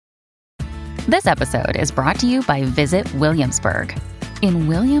This episode is brought to you by Visit Williamsburg. In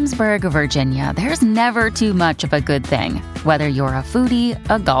Williamsburg, Virginia, there's never too much of a good thing. Whether you're a foodie,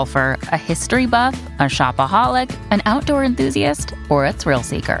 a golfer, a history buff, a shopaholic, an outdoor enthusiast, or a thrill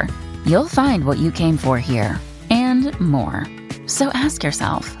seeker, you'll find what you came for here and more. So ask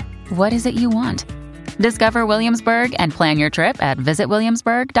yourself, what is it you want? Discover Williamsburg and plan your trip at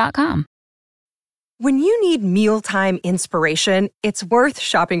visitwilliamsburg.com. When you need mealtime inspiration, it's worth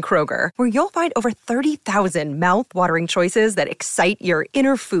shopping Kroger, where you'll find over 30,000 mouth-watering choices that excite your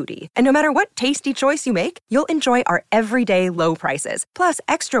inner foodie. And no matter what tasty choice you make, you'll enjoy our everyday low prices, plus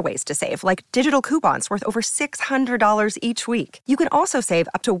extra ways to save, like digital coupons worth over $600 each week. You can also save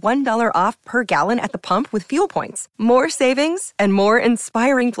up to $1 off per gallon at the pump with fuel points. More savings and more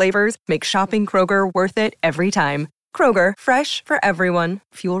inspiring flavors make shopping Kroger worth it every time. Kroger, fresh for everyone.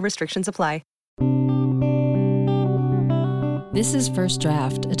 Fuel restrictions apply. This is First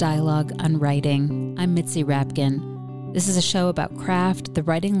Draft, a dialogue on writing. I'm Mitzi Rapkin. This is a show about craft, the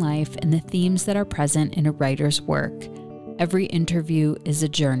writing life, and the themes that are present in a writer's work. Every interview is a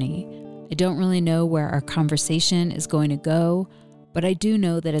journey. I don't really know where our conversation is going to go, but I do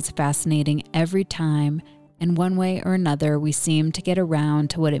know that it's fascinating every time, and one way or another we seem to get around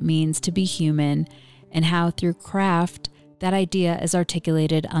to what it means to be human and how through craft that idea is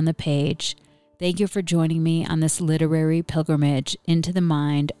articulated on the page. Thank you for joining me on this literary pilgrimage into the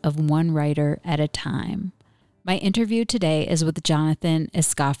mind of one writer at a time. My interview today is with Jonathan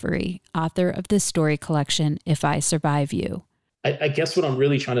Escoffery, author of the story collection, If I Survive You. I guess what I'm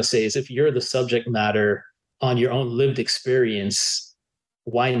really trying to say is if you're the subject matter on your own lived experience,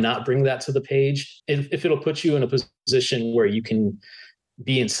 why not bring that to the page? If it'll put you in a position where you can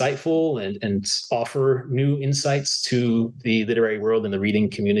be insightful and offer new insights to the literary world and the reading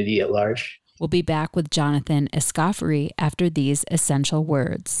community at large. We'll be back with Jonathan Escoffery after these essential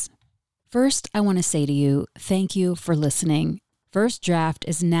words. First, I want to say to you, thank you for listening. First Draft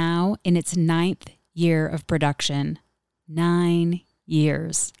is now in its 9th year of production. 9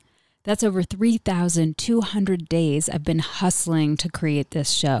 years. That's over 3,200 days I've been hustling to create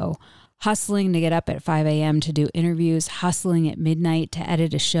this show. Hustling to get up at 5 a.m. to do interviews, hustling at midnight to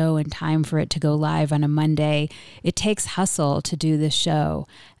edit a show in time for it to go live on a Monday. It takes hustle to do this show.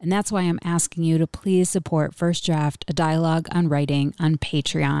 And that's why I'm asking you to please support First Draft, a dialogue on writing on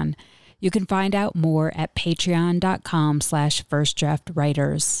Patreon. You can find out more at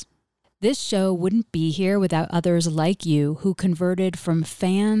patreon.com/firstdraftwriters. This show wouldn't be here without others like you who converted from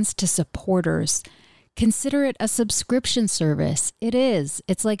fans to supporters. Consider it a subscription service. It is.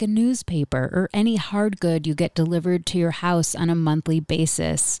 It's like a newspaper or any hard good you get delivered to your house on a monthly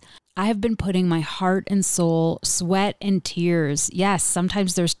basis. I have been putting my heart and soul, sweat and tears, yes,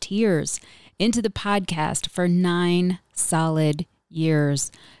 sometimes there's tears, into the podcast for 9 solid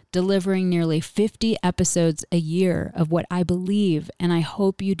years, delivering nearly 50 episodes a year of what I believe, and I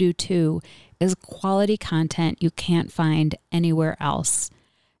hope you do too, is quality content you can't find anywhere else.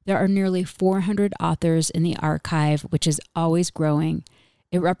 There are nearly 400 authors in the archive, which is always growing.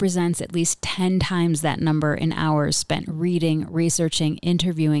 It represents at least 10 times that number in hours spent reading, researching,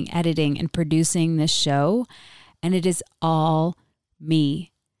 interviewing, editing, and producing this show. And it is all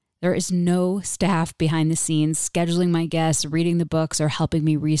me. There is no staff behind the scenes scheduling my guests, reading the books, or helping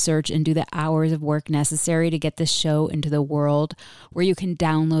me research and do the hours of work necessary to get this show into the world where you can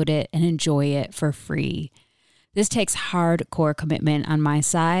download it and enjoy it for free. This takes hardcore commitment on my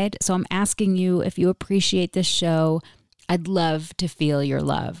side, so I'm asking you if you appreciate this show, I'd love to feel your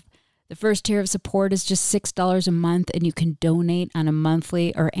love. The first tier of support is just $6 a month, and you can donate on a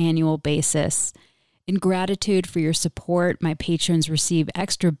monthly or annual basis. In gratitude for your support, my patrons receive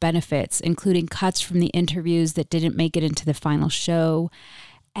extra benefits, including cuts from the interviews that didn't make it into the final show,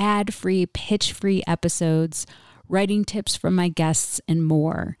 ad-free, pitch-free episodes, writing tips from my guests, and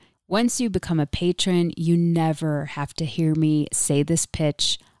more. Once you become a patron, you never have to hear me say this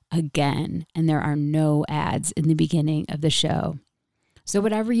pitch again, and there are no ads in the beginning of the show. So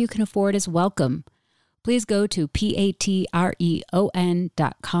whatever you can afford is welcome. Please go to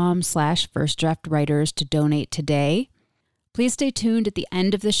patreon.com/firstdraftwriters to donate today. Please stay tuned. At the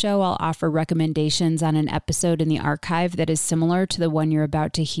end of the show, I'll offer recommendations on an episode in the archive that is similar to the one you're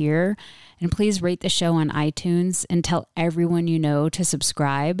about to hear. And please rate the show on iTunes and tell everyone you know to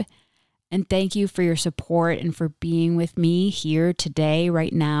subscribe. And thank you for your support and for being with me here today,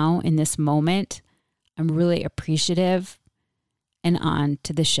 right now, in this moment. I'm really appreciative. And on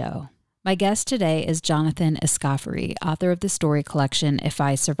to the show. My guest today is Jonathan Escoffery, author of the story collection If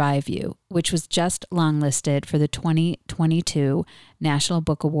I Survive You, which was just longlisted for the 2022 National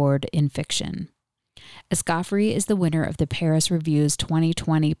Book Award in Fiction. Escoffery is the winner of the Paris Review's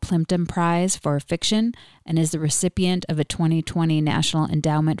 2020 Plimpton Prize for Fiction and is the recipient of a 2020 National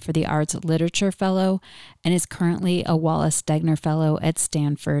Endowment for the Arts Literature Fellow and is currently a Wallace Stegner Fellow at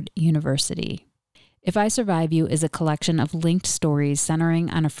Stanford University. If I Survive You is a collection of linked stories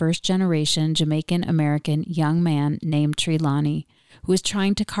centering on a first-generation Jamaican-American young man named Trelawney, who is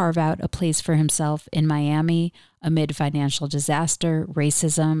trying to carve out a place for himself in Miami amid financial disaster,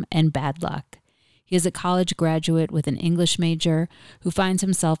 racism, and bad luck. He is a college graduate with an English major who finds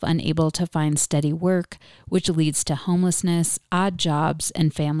himself unable to find steady work, which leads to homelessness, odd jobs,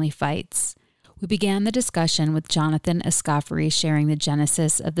 and family fights. We began the discussion with Jonathan Escoffery sharing the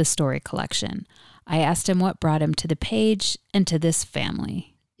genesis of the story collection. I asked him what brought him to the page and to this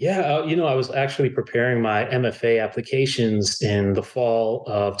family. Yeah, I was actually preparing my MFA applications in the fall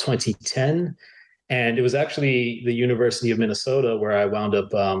of 2010, and it was actually the University of Minnesota where I wound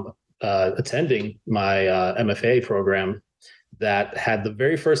up attending my MFA program that had the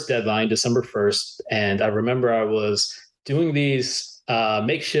very first deadline, December 1st. And I remember I was doing these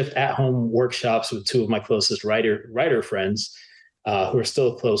makeshift at-home workshops with two of my closest writer friends who are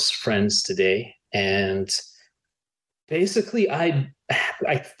still close friends today. And basically, I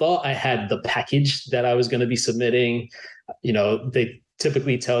thought I had the package that I was going to be submitting. They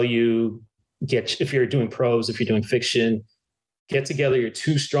typically tell you, if you're doing prose, if you're doing fiction, get together your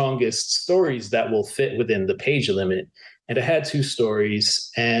two strongest stories that will fit within the page limit. And I had two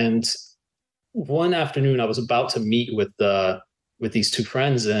stories. And one afternoon, I was about to meet with these two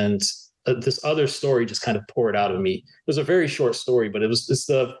friends, and this other story just kind of poured out of me. It was a very short story, but it's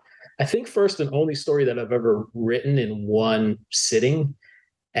the, I think, first and only story that I've ever written in one sitting.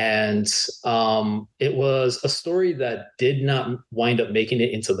 And it was a story that did not wind up making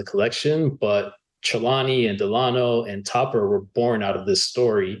it into the collection, but Trelawney and Delano and Topper were born out of this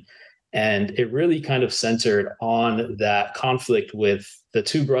story. And it really kind of centered on that conflict with the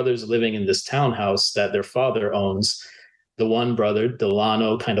two brothers living in this townhouse that their father owns. The one brother,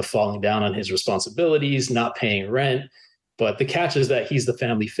 Delano, kind of falling down on his responsibilities, not paying rent. But the catch is that he's the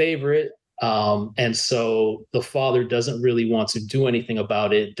family favorite. And so the father doesn't really want to do anything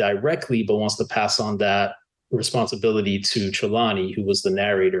about it directly, but wants to pass on that responsibility to Trelawney, who was the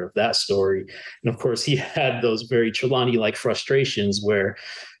narrator of that story. And of course, he had those very Trelawney-like frustrations where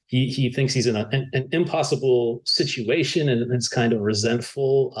he thinks he's in an impossible situation and is kind of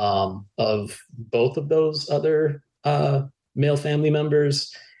resentful of both of those other male family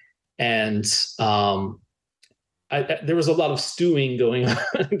members. And there was a lot of stewing going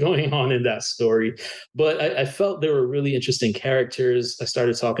on in that story, but I felt there were really interesting characters. I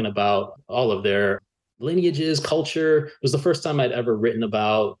started talking about all of their lineages, culture. It was the first time I'd ever written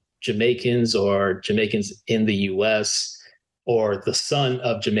about Jamaicans or Jamaicans in the U.S. or the son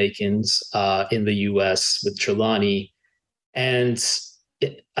of Jamaicans in the U.S. with Trelawney. And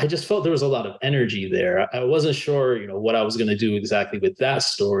I just felt there was a lot of energy there. I wasn't sure, what I was going to do exactly with that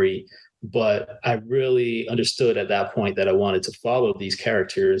story, but I really understood at that point that I wanted to follow these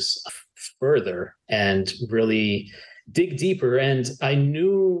characters further and really dig deeper. And I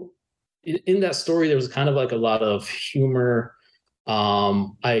knew in that story, there was kind of like a lot of humor.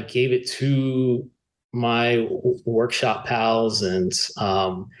 I gave it to my workshop pals, and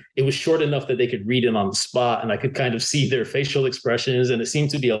it was short enough that they could read it on the spot, and I could kind of see their facial expressions, and it seemed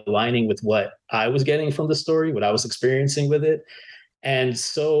to be aligning with what I was getting from the story, what I was experiencing with it. And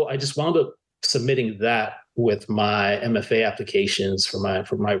so I just wound up submitting that with my MFA applications for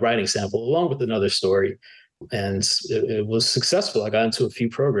my writing sample, along with another story. And it was successful. I got into a few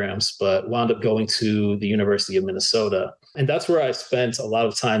programs, but wound up going to the University of Minnesota. And that's where I spent a lot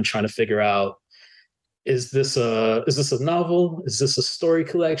of time trying to figure out, is this a novel? Is this a story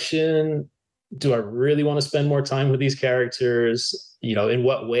collection? Do I really want to spend more time with these characters? In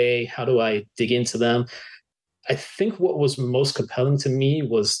what way? How do I dig into them? I think what was most compelling to me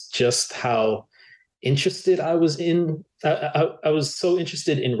was just how interested I was in. I was so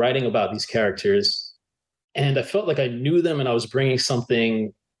interested in writing about these characters. And I felt like I knew them and I was bringing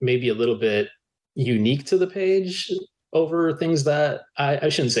something maybe a little bit unique to the page over things that I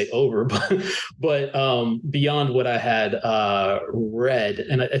shouldn't say over, but beyond what I had read.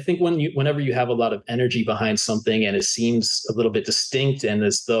 And I think whenever you have a lot of energy behind something and it seems a little bit distinct and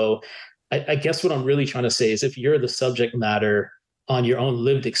as though, I guess what I'm really trying to say is if you're the subject matter on your own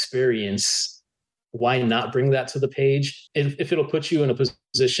lived experience, why not bring that to the page? If it'll put you in a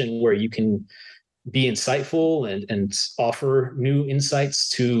position where you can be insightful and offer new insights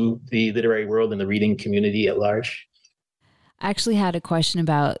to the literary world and the reading community at large. I actually had a question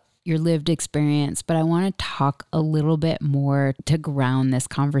about your lived experience, but I want to talk a little bit more to ground this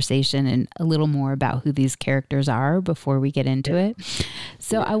conversation and a little more about who these characters are before we get into it.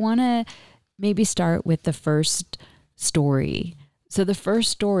 So I want to maybe start with the first story. So the first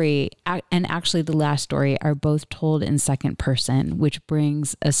story and actually the last story are both told in second person, which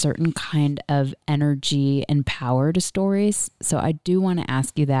brings a certain kind of energy and power to stories. So I do want to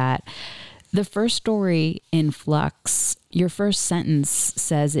ask you that. The first story, in Flux, your first sentence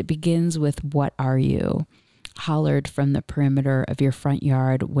says it begins with, "What are you?" hollered from the perimeter of your front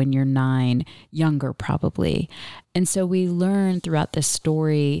yard when you're 9, younger probably. And so we learn throughout this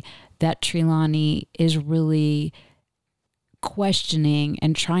story that Trelawney is really questioning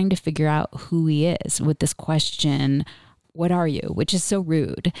and trying to figure out who he is with this question, "What are you?" which is so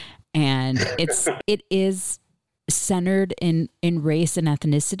rude. And it is centered in race and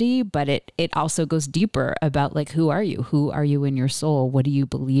ethnicity, but it also goes deeper about like, who are you? Who are you in your soul? What do you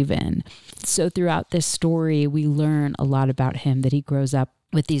believe in? So throughout this story, we learn a lot about him, that he grows up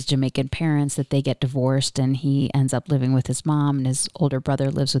with these Jamaican parents, that they get divorced and he ends up living with his mom, and his older brother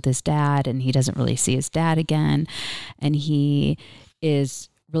lives with his dad, and he doesn't really see his dad again. And he is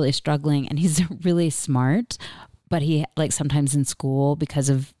really struggling, and he's really smart, but he, like, sometimes in school, because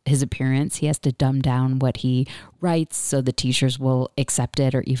of his appearance, he has to dumb down what he writes so the teachers will accept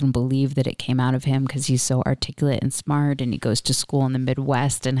it or even believe that it came out of him, because he's so articulate and smart. And he goes to school in the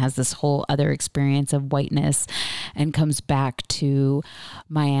Midwest and has this whole other experience of whiteness and comes back to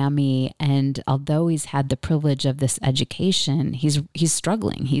Miami. And although he's had the privilege of this education, he's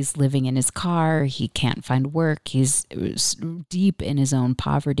struggling. He's living in his car. He can't find work. He's deep in his own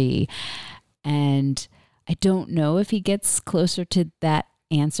poverty. And I don't know if he gets closer to that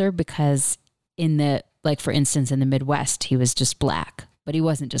answer, because for instance, in the Midwest, he was just Black, but he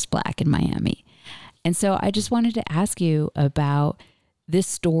wasn't just Black in Miami. And so I just wanted to ask you about this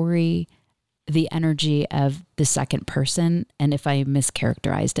story, the energy of the second person, and if I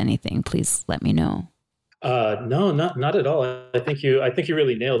mischaracterized anything, please let me know. No, not at all. I think you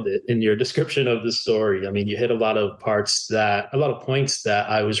really nailed it in your description of the story. I mean, you hit a lot of points that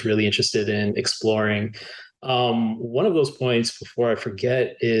I was really interested in exploring. One of those points, before I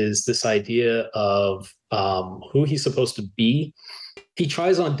forget, is this idea of who he's supposed to be. He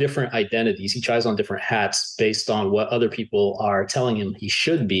tries on different identities. He tries on different hats based on what other people are telling him he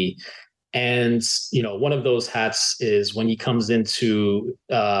should be. And, one of those hats is when he comes into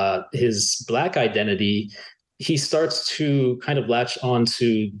his Black identity, he starts to kind of latch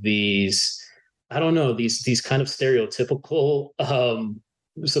onto these, I don't know, these kind of stereotypical,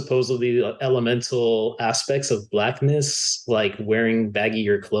 supposedly elemental aspects of Blackness, like wearing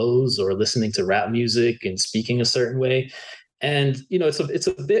baggier clothes or listening to rap music and speaking a certain way. And, it's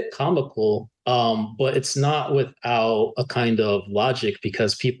a bit comical, but it's not without a kind of logic,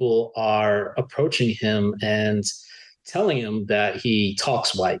 because people are approaching him and telling him that he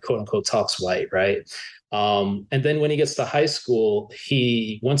talks white, quote unquote, talks white, right? And then when he gets to high school,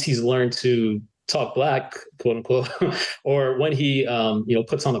 once he's learned to talk Black, quote unquote, or when he,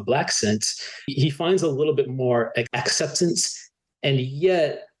 puts on a Black accent, he finds a little bit more acceptance. And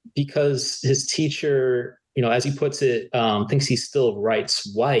yet, because his teacher, as he puts it, thinks he still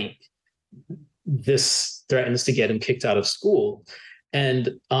writes white, this threatens to get him kicked out of school.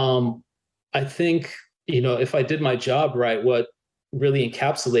 And I think, if I did my job right, what really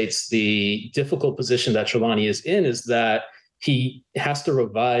encapsulates the difficult position that Trelawney is in is that he has to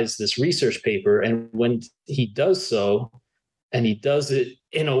revise this research paper. And when he does so, and he does it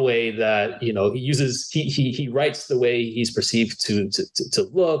in a way that, he writes the way he's perceived to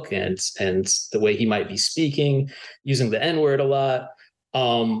look, and the way he might be speaking, using the N-word a lot.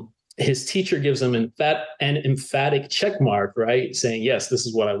 His teacher gives him an emphatic check mark, right? Saying, yes, this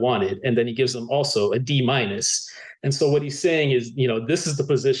is what I wanted. And then he gives him also a D-. And so what he's saying is, this is the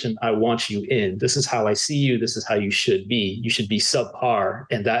position I want you in. This is how I see you. This is how you should be. You should be subpar.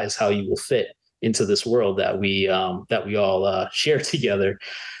 And that is how you will fit into this world that we all share together.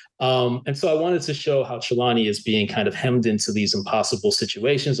 And so I wanted to show how Trelawney is being kind of hemmed into these impossible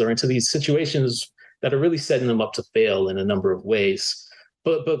situations, or into these situations that are really setting them up to fail in a number of ways.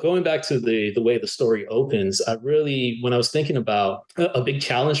 But going back to the way the story opens, when I was thinking about a big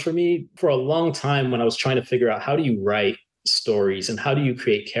challenge for me for a long time, when I was trying to figure out how do you write stories and how do you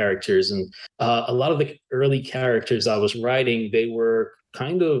create characters, and a lot of the early characters I was writing, they were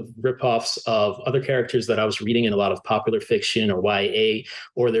kind of ripoffs of other characters that I was reading in a lot of popular fiction or YA,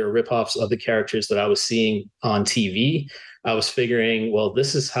 or they were ripoffs of the characters that I was seeing on TV. I was figuring, well,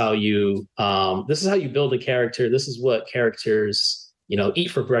 this is how you build a character. This is what characters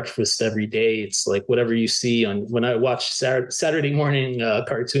eat for breakfast every day. It's like whatever you see on when I watch Saturday morning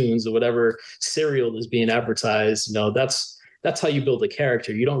cartoons or whatever cereal is being advertised. That's how you build a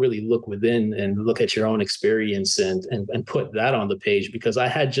character. You don't really look within and look at your own experience and put that on the page, because I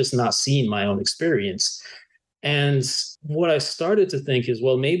had just not seen my own experience. And what I started to think is,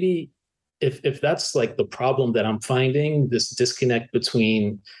 well, maybe if that's like the problem that I'm finding, this disconnect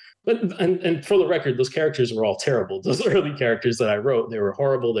between, and for the record, those characters were all terrible. Those early characters that I wrote, they were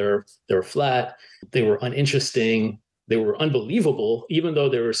horrible. They were flat. They were uninteresting. They were unbelievable, even though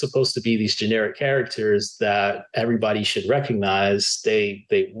they were supposed to be these generic characters that everybody should recognize. They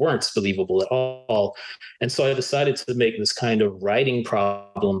weren't believable at all. And so I decided to make this kind of writing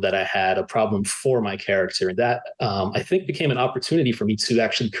problem that I had a problem for my character. And that I think became an opportunity for me to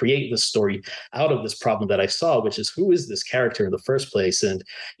actually create the story out of this problem that I saw, which is, who is this character in the first place? And,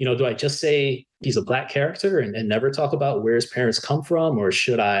 do I just say he's a Black character and never talk about where his parents come from? Or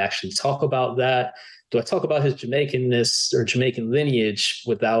should I actually talk about that? Do I talk about his Jamaicanness or Jamaican lineage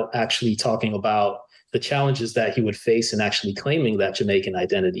without actually talking about the challenges that he would face in actually claiming that Jamaican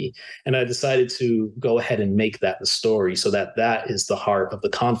identity? And I decided to go ahead and make that the story, so that is the heart of the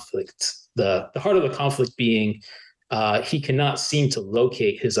conflict. The heart of the conflict being he cannot seem to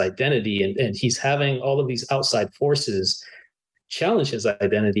locate his identity, and he's having all of these outside forces challenge his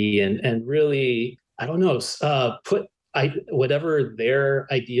identity and really, I don't know, put whatever their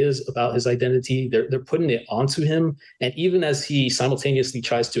ideas about his identity, they're putting it onto him. And even as he simultaneously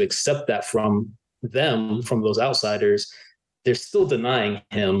tries to accept that from them, from those outsiders, they're still denying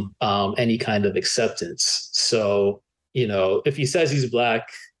him any kind of acceptance. So, if he says he's Black,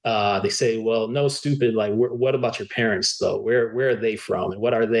 they say, well, no, stupid. Like, what about your parents, though? Where are they from? And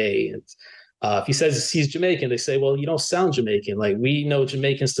what are they? And if he says he's Jamaican, they say, well, you don't sound Jamaican. Like, we know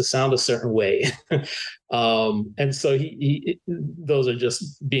Jamaicans to sound a certain way. And so those are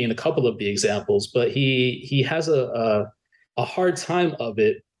just being a couple of the examples, but he has a hard time of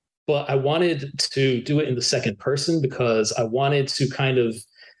it. But I wanted to do it in the second person because I wanted to kind of,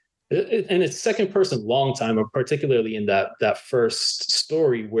 and it's second person long time, particularly in that first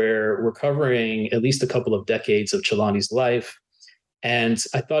story where we're covering at least a couple of decades of Chelani's life. And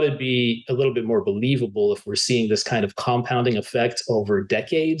I thought it'd be a little bit more believable if we're seeing this kind of compounding effect over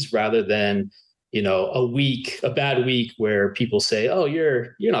decades rather than, a bad week where people say, oh,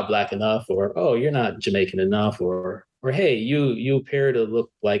 you're not Black enough, or, oh, you're not Jamaican enough, or hey, you appear to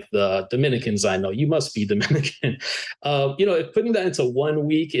look like the Dominicans I know. You must be Dominican. If putting that into 1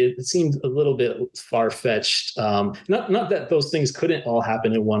 week, it seemed a little bit far-fetched. Not that those things couldn't all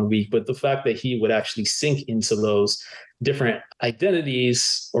happen in 1 week, but the fact that he would actually sink into those different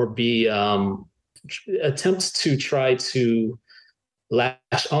identities or be attempts to try to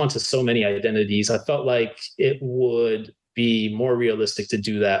lash onto so many identities, I felt like it would be more realistic to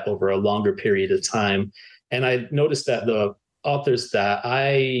do that over a longer period of time. And I noticed that the authors that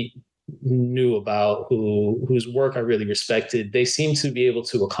I knew about, whose work I really respected, they seem to be able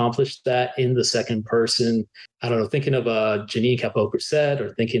to accomplish that in the second person. I don't know, thinking of Janine Capo-Crusett,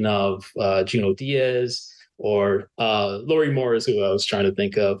 or thinking of Junot Diaz, or Lori Moore is who I was trying to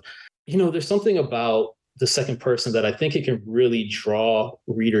think of. There's something about the second person that I think it can really draw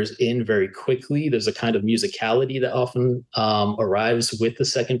readers in very quickly. There's a kind of musicality that often arrives with the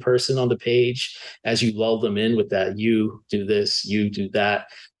second person on the page as you lull them in with that, you do this, you do that.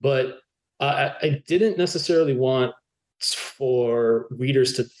 But I didn't necessarily want for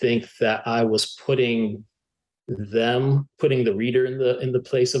readers to think that I was putting the reader in the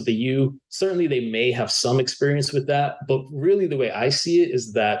place of the you. Certainly they may have some experience with that, but really the way I see it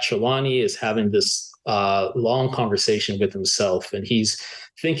is that Chelani is having this long conversation with himself, and he's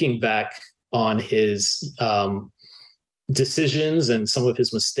thinking back on his decisions and some of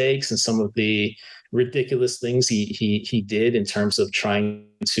his mistakes and some of the ridiculous things he did in terms of trying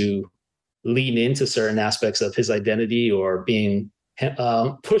to lean into certain aspects of his identity, or being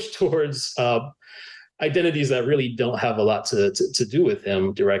pushed towards identities that really don't have a lot to do with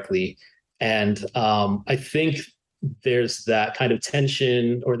him directly. And I think there's that kind of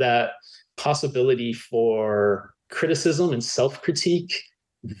tension, or that possibility for criticism and self-critique,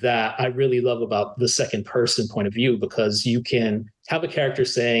 that I really love about the second person point of view, because you can have a character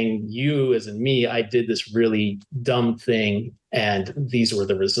saying, you as in me, I did this really dumb thing and these were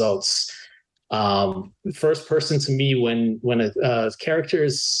the results. First person to me, when a character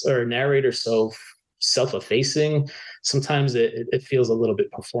or narrator so self-effacing, sometimes it feels a little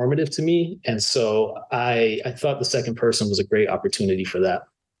bit performative to me. And so I thought the second person was a great opportunity for that.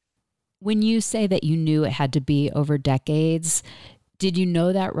 When you say that you knew it had to be over decades, did you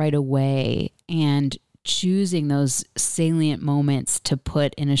know that right away? And choosing those salient moments to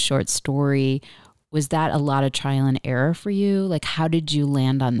put in a short story, was that a lot of trial and error for you? Like, how did you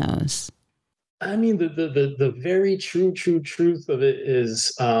land on those? I mean, the very true truth of it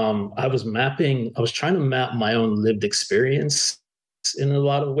is, I was trying to map my own lived experience in a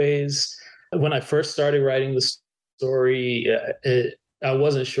lot of ways. When I first started writing the story, I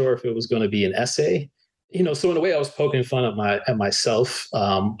wasn't sure if it was going to be an essay. So in a way, I was poking fun at myself.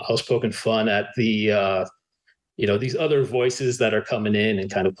 I was poking fun at these other voices that are coming in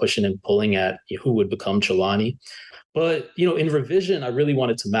and kind of pushing and pulling at who would become Chilani. But, in revision, I really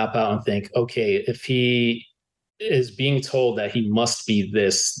wanted to map out and think, okay, if he is being told that he must be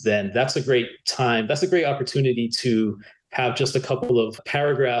this, then that's a great time. That's a great opportunity to have just a couple of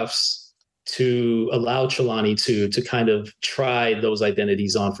paragraphs to allow Chilani to kind of try those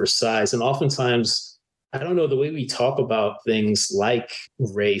identities on for size. And oftentimes, I don't know, the way we talk about things like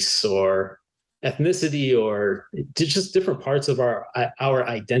race or ethnicity or just different parts of our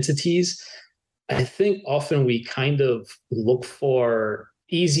identities, I think often we kind of look for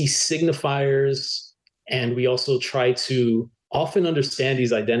easy signifiers, and we also try to often understand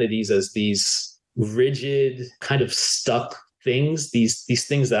these identities as these rigid, kind of stuck things, these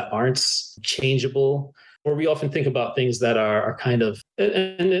things that aren't changeable. Or we often think about things that are kind of,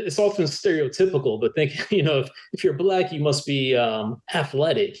 and it's often stereotypical, but think, if you're Black, you must be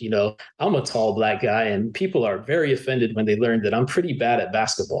athletic. I'm a tall Black guy, and people are very offended when they learn that I'm pretty bad at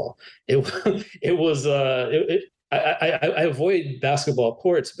basketball. I avoid basketball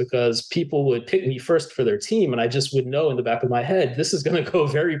courts because people would pick me first for their team, and I just would know in the back of my head, this is going to go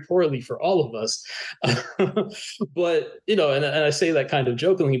very poorly for all of us. But, and I say that kind of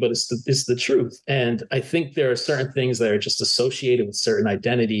jokingly, but it's the truth. And I think there are certain things that are just associated with certain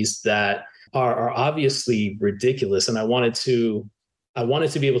identities that are obviously ridiculous. And I wanted to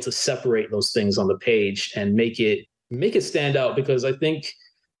be able to separate those things on the page and make it stand out, because I think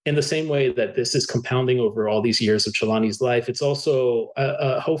in the same way that this is compounding over all these years of Chilani's life, it's also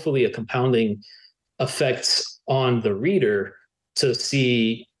hopefully a compounding effect on the reader to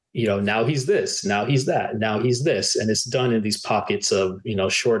see, now he's this, now he's that, now he's this. And it's done in these pockets of,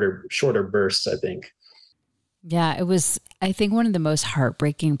 shorter bursts, I think. Yeah, I think one of the most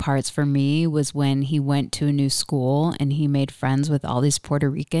heartbreaking parts for me was when he went to a new school and he made friends with all these Puerto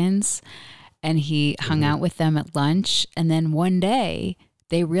Ricans, and he hung out with them at lunch. And then one day,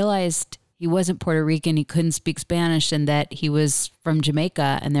 they realized he wasn't Puerto Rican, he couldn't speak Spanish, and that he was from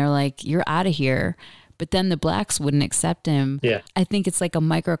Jamaica. And they're like, you're out of here. But then the Blacks wouldn't accept him. Yeah. I think it's like a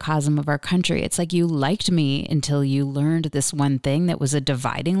microcosm of our country. It's like, you liked me until you learned this one thing that was a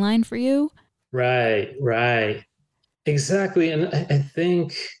dividing line for you. Right. Exactly. And I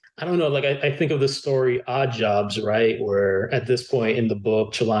think, I don't know, like I think of the story Odd Jobs, right? Where at this point in the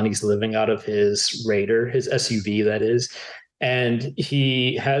book, Chilani's living out of his Raider, his SUV, that is. And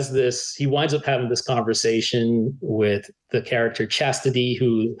he winds up having this conversation with the character Chastity,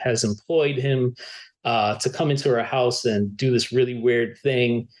 who has employed him to come into her house and do this really weird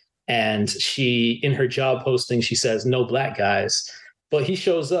thing. And she, in her job posting, she says, no Black guys. But he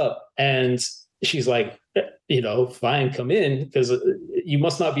shows up and she's like, fine, come in, because you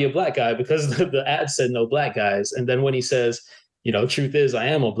must not be a Black guy, because the ad said no Black guys. And then when he says, truth is, I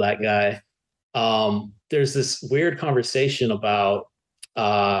am a Black guy, there's this weird conversation about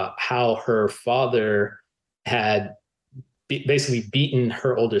how her father had basically beaten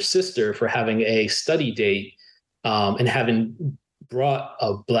her older sister for having a study date, and having brought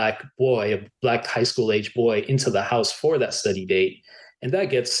a Black high school age boy into the house for that study date. And that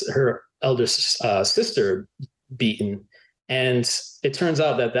gets her elder sister beaten. And it turns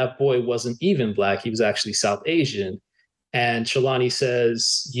out that boy wasn't even Black. He was actually South Asian. And Chilani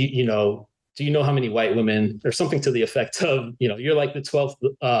says, do you know how many white women, or something to the effect of, you're like the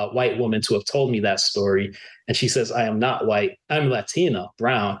 12th white woman to have told me that story. And she says, I am not white. I'm Latina,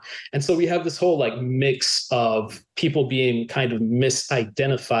 brown. And so we have this whole like mix of people being kind of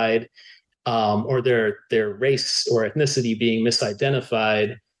misidentified, or their race or ethnicity being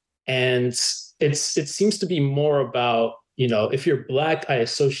misidentified. And it seems to be more about, if you're Black, I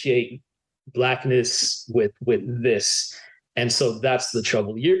associate Blackness with this. And so that's the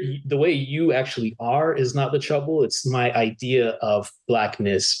trouble. The way you actually are is not the trouble. It's my idea of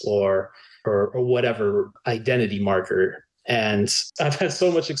Blackness or whatever identity marker. And I've had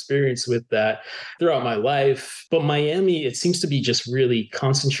so much experience with that throughout my life. But Miami, it seems to be just really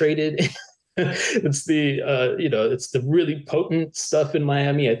concentrated. It's the really potent stuff in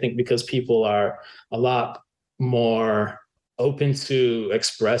Miami, I think, because people are a lot more open to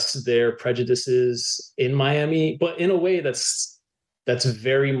express their prejudices in Miami, but in a way that's that's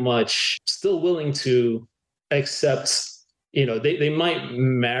very much still willing to accept, they might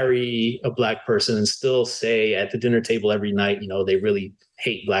marry a Black person and still say at the dinner table every night, they really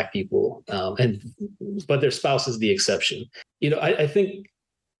hate Black people. But their spouse is the exception. I think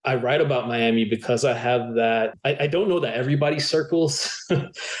I write about Miami because I have that. I don't know that everybody circles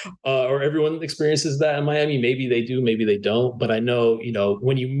or everyone experiences that in Miami. Maybe they do, maybe they don't. But I know,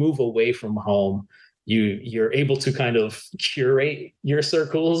 when you move away from home, you're able to kind of curate your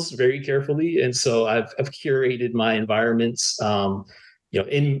circles very carefully. And so I've curated my environments,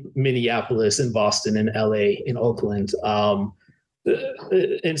 in Minneapolis, in Boston, in LA, in Oakland,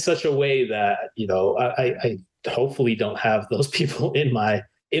 in such a way that, I hopefully don't have those people in my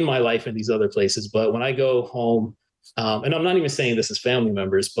life in these other places. But when I go home, and I'm not even saying this as family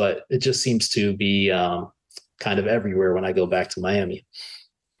members, but it just seems to be kind of everywhere when I go back to Miami.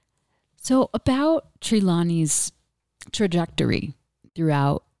 So about Trelawney's trajectory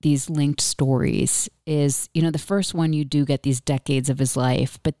throughout these linked stories is, the first one, you do get these decades of his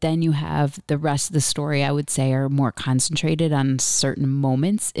life, but then you have the rest of the story, I would say, are more concentrated on certain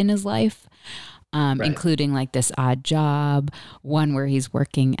moments in his life. Right. Including like this odd job, one where he's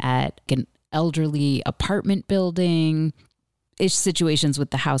working at an elderly apartment building, situations with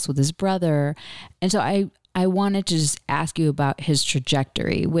the house with his brother. And so I wanted to just ask you about his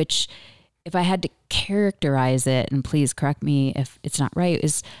trajectory, which, if I had to characterize it, and please correct me if it's not right,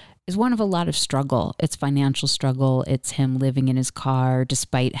 is one of a lot of struggle. It's financial struggle. It's him living in his car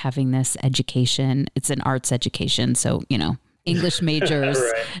despite having this education. It's an arts education. So, English majors,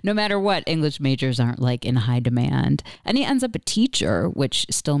 right. No matter what, English majors aren't like in high demand. And he ends up a teacher, which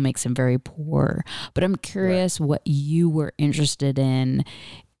still makes him very poor. But I'm curious what you were interested in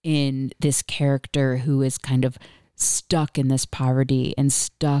this character who is kind of stuck in this poverty and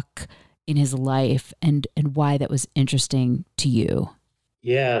stuck in his life, and why that was interesting to you.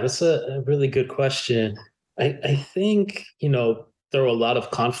 Yeah, that's a really good question. I think, throw a lot of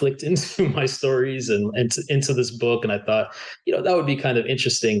conflict into my stories and into this book. And I thought, that would be kind of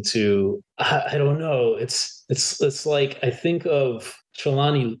interesting to, I don't know. It's like, I think of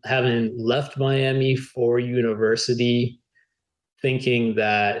Trelawney having left Miami for university, thinking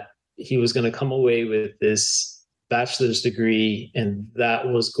that he was going to come away with this bachelor's degree, and that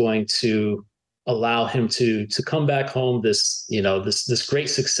was going to allow him to come back home, this great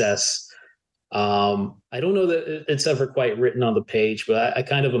success. I don't know that it's ever quite written on the page, but I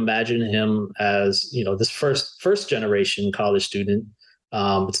kind of imagine him as, this first generation college student.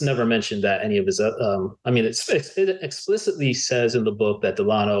 It's never mentioned that any of his, it explicitly says in the book that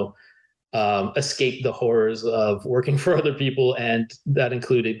Delano escaped the horrors of working for other people, and that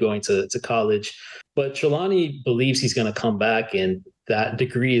included going to college. But Trelawney believes he's going to come back, and that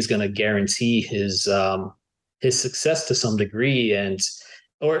degree is going to guarantee his success to some degree, and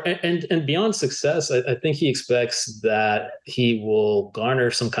beyond success. I think he expects that he will garner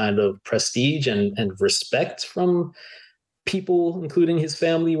some kind of prestige and respect from people, including his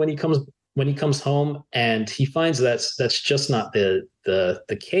family, when he comes home, and he finds that's just not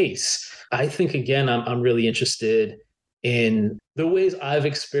the case. I think, again, I'm really interested in the ways I've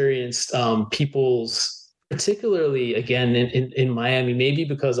experienced people's, particularly again in Miami, maybe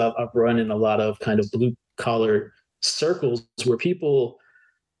because I've run in a lot of kind of blue collar circles where people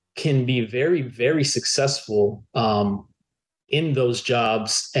can be very, very successful in those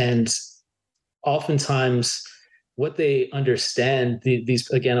jobs, and oftentimes what they understand, these,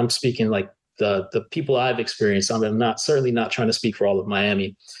 again, I'm speaking like the people I've experienced. I'm certainly not trying to speak for all of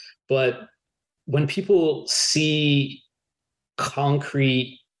Miami, but when people see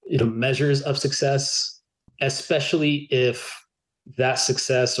concrete, measures of success, especially if that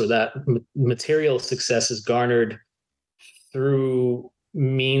success or that material success is garnered through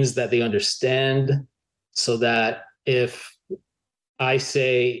means that they understand, so that if I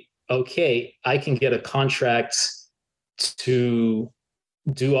say, okay, I can get a contract to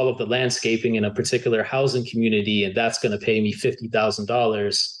do all of the landscaping in a particular housing community, and that's going to pay me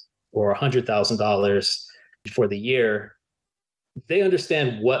 $50,000 or $100,000 for the year, they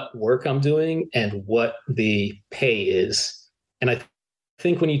understand what work I'm doing and what the pay is. And I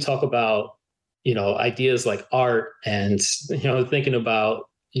think when you talk about, ideas like art and, thinking about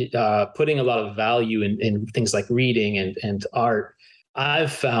putting a lot of value in things like reading and art,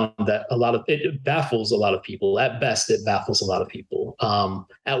 I've found that it baffles a lot of people. At best, it baffles a lot of people.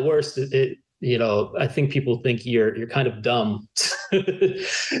 At worst, I think people think you're kind of dumb.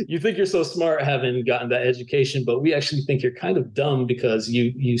 You think you're so smart having gotten that education, but we actually think you're kind of dumb because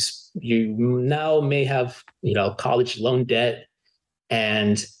you now may have, college loan debt,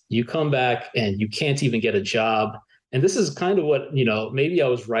 and you come back and you can't even get a job. And this is kind of what, maybe I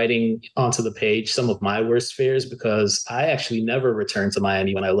was writing onto the page some of my worst fears, because I actually never returned to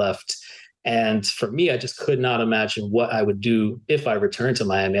Miami when I left. And for me, I just could not imagine what I would do if I returned to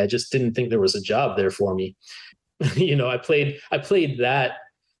Miami. I just didn't think there was a job there for me. I played that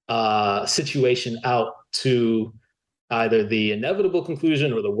situation out to either the inevitable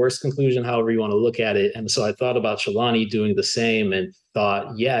conclusion or the worst conclusion, however you want to look at it. And so I thought about Chilani doing the same and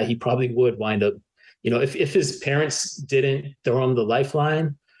thought, yeah, he probably would wind up, if his parents didn't throw him the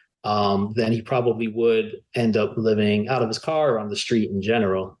lifeline, then he probably would end up living out of his car or on the street in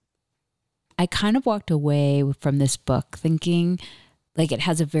general. I kind of walked away from this book thinking like it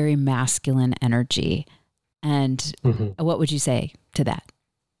has a very masculine energy. And what would you say to that?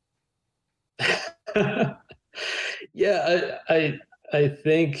 Yeah, I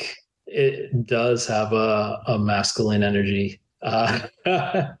think it does have a masculine energy. I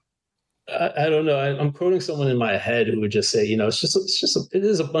don't know. I'm quoting someone in my head who would just say, it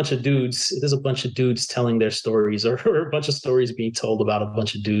is a bunch of dudes. It is a bunch of dudes telling their stories, or a bunch of stories being told about a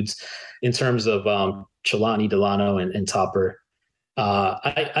bunch of dudes, in terms of Chilani, Delano, and Topper.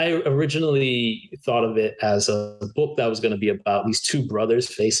 I originally thought of it as a book that was going to be about these two brothers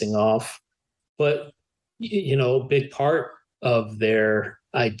facing off, but a big part of their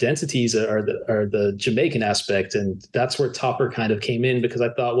identities are the Jamaican aspect, and that's where Topper kind of came in, because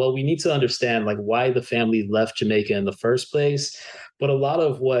I thought, well, we need to understand like why the family left Jamaica in the first place. But a lot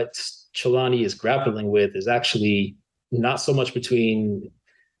of what Chilani is grappling with is actually not so much between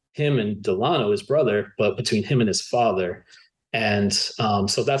him and Delano, his brother, but between him and his father. And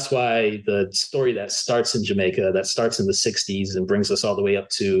so that's why the story that starts in Jamaica, that starts in the 60s and brings us all the way up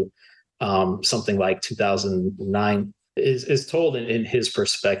to something like 2009, is told in his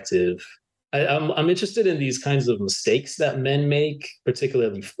perspective. I'm interested in these kinds of mistakes that men make,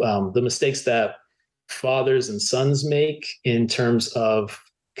 particularly the mistakes that fathers and sons make in terms of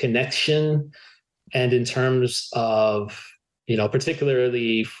connection, and in terms of,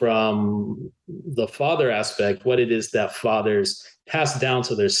 particularly from the father aspect, what it is that fathers pass down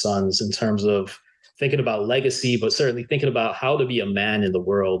to their sons in terms of thinking about legacy, but certainly thinking about how to be a man in the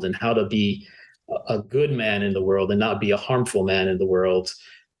world and how to be a good man in the world and not be a harmful man in the world.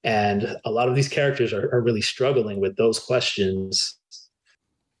 And a lot of these characters are really struggling with those questions.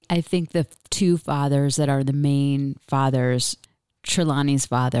 I think the two fathers that are the main fathers, Trelawney's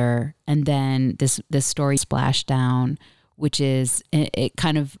father, and then this story Splashdown, which is it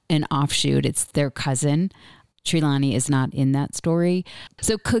kind of an offshoot. It's their cousin. Trelawney is not in that story.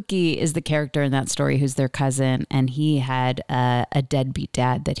 So Cookie is the character in that story who's their cousin, and he had a deadbeat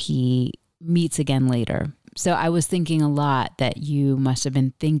dad that he meets again later. So I was thinking a lot that you must have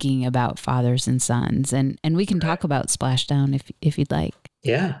been thinking about fathers and sons, and we can talk about Splashdown if you'd like.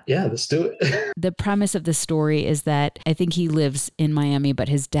 Yeah, let's do it. The premise of the story is that I think he lives in Miami, but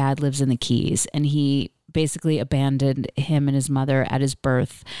his dad lives in the Keys, and he basically abandoned him and his mother at his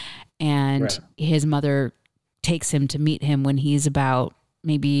birth. And Right. His mother takes him to meet him when he's about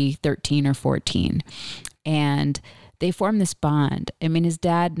maybe 13 or 14. And they form this bond. I mean, his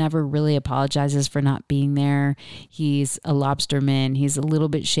dad never really apologizes for not being there. He's a lobsterman. He's a little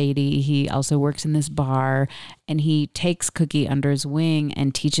bit shady. He also works in this bar, and he takes Cookie under his wing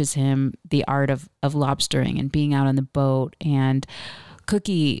and teaches him the art of lobstering and being out on the boat. And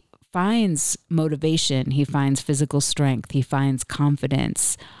Cookie finds motivation. He finds physical strength. He finds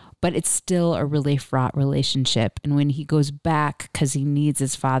confidence, but it's still a really fraught relationship. And when he goes back because he needs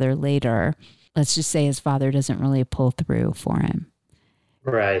his father later, let's just say his father doesn't really pull through for him.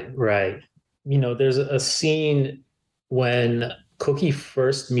 Right. There's a scene when Cookie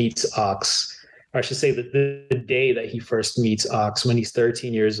first meets Ox, or I should say that the day that he first meets Ox, when he's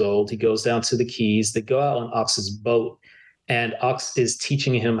 13 years old, he goes down to the Keys. They go out on Ox's boat, and Ox is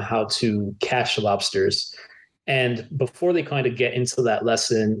teaching him how to catch lobsters. And before they kind of get into that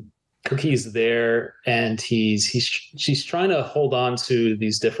lesson, Cookie's there, and she's trying to hold on to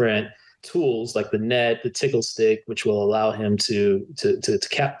these different tools like the net, the tickle stick, which will allow him to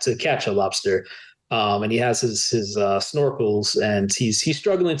catch a lobster. And he has his snorkels, and he's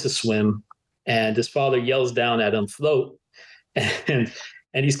struggling to swim. And his father yells down at him, "Float!"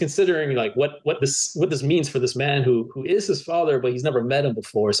 And he's considering like what this means for this man who is his father, but he's never met him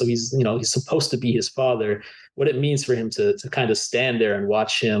before. So he's supposed to be his father. What it means for him to kind of stand there and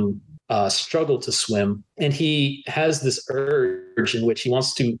watch him struggle to swim. And he has this urge in which he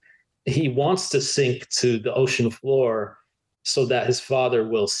wants to sink to the ocean floor so that his father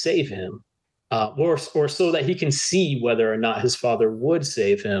will save him, or so that he can see whether or not his father would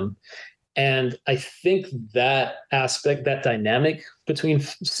save him. And I think that aspect, that dynamic between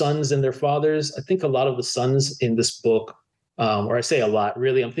sons and their fathers, I think a lot of the sons in this book, or I say a lot,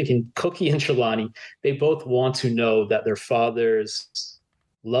 really, I'm thinking Cookie and Trelawney, they both want to know that their fathers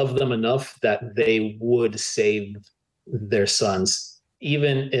love them enough that they would save their sons,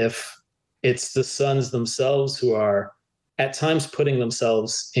 even if it's the sons themselves who are at times putting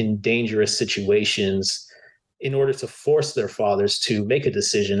themselves in dangerous situations in order to force their fathers to make a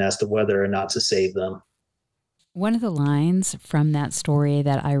decision as to whether or not to save them. One of the lines from that story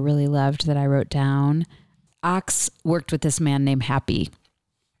that I really loved that I wrote down, Ox worked with this man named Happy.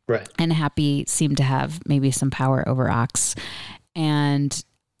 Right. And Happy seemed to have maybe some power over Ox. And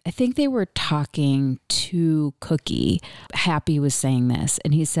I think they were talking to Cookie. Happy was saying this,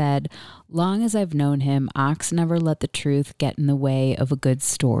 and he said, "Long as I've known him, Ox never let the truth get in the way of a good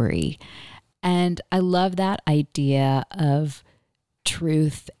story." And I love that idea of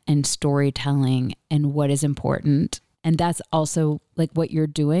truth and storytelling and what is important. And that's also like what you're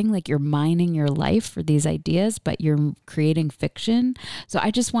doing, like you're mining your life for these ideas, but you're creating fiction. So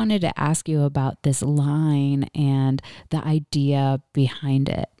I just wanted to ask you about this line and the idea behind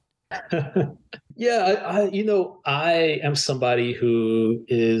it. Yeah, I am somebody who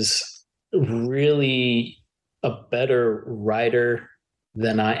is really a better writer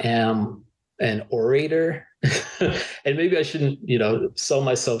than I am an orator. And maybe I shouldn't, sell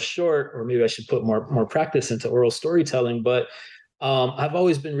myself short, or maybe I should put more practice into oral storytelling. But I've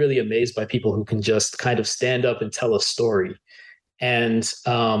always been really amazed by people who can just kind of stand up and tell a story. And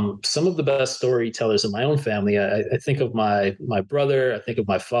some of the best storytellers in my own family, I think of my brother, I think of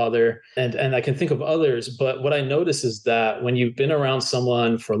my father, and I can think of others. But what I notice is that when you've been around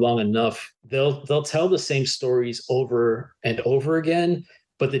someone for long enough, they'll tell the same stories over and over again,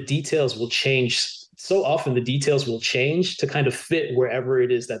 but the details will change. So often the details will change to kind of fit wherever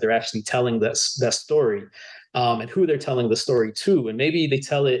it is that they're actually telling that story. And who they're telling the story to. And maybe they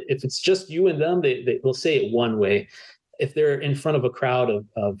tell it, if it's just you and them, they'll say it one way. If they're in front of a crowd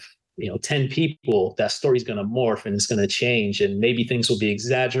of 10 people, that story's going to morph and it's going to change, and maybe things will be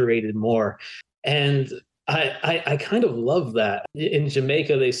exaggerated more. And I kind of love that. In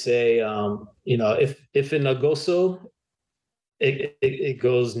Jamaica, they say, if in Agoso, it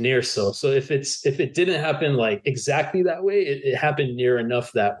goes near so. So if it didn't happen like exactly that way, it happened near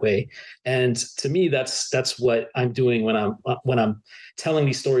enough that way. And to me, that's what I'm doing when I'm telling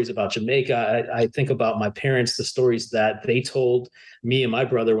these stories about Jamaica. I think about my parents, the stories that they told me and my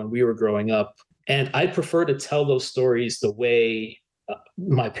brother when we were growing up. And I prefer to tell those stories the way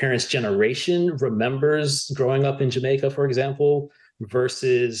my parents' generation remembers growing up in Jamaica, for example,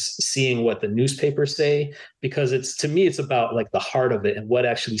 versus seeing what the newspapers say, because to me, it's about like the heart of it and what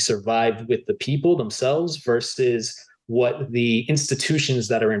actually survived with the people themselves versus what the institutions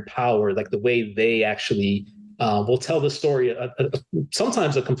that are in power, like the way they actually will tell the story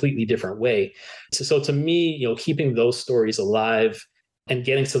sometimes a completely different way. So to me, keeping those stories alive and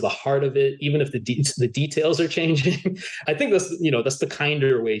getting to the heart of it, even if the details are changing, I think that's the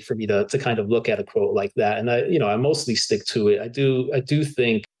kinder way for me to kind of look at a quote like that. And I mostly stick to it. I do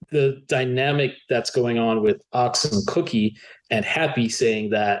think the dynamic that's going on with Ox and Cookie and Happy saying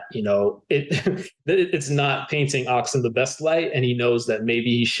that, it's not painting Ox in the best light. And he knows that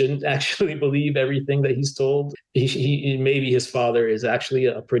maybe he shouldn't actually believe everything that he's told. He maybe his father is actually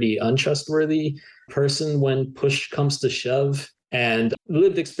a pretty untrustworthy person when push comes to shove. And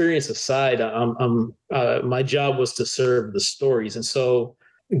lived experience aside, my job was to serve the stories. And so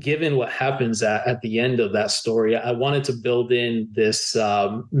given what happens at the end of that story, I wanted to build in this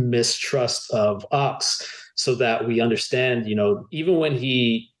mistrust of Ox so that we understand, even when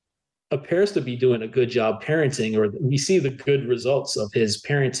he appears to be doing a good job parenting, or we see the good results of his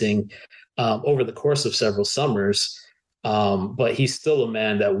parenting over the course of several summers, but he's still a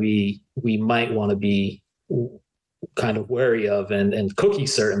man that we might want to be kind of wary of, and Cookie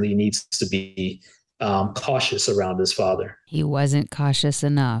certainly needs to be cautious around his father. He wasn't cautious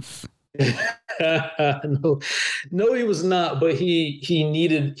enough. No, he was not. But he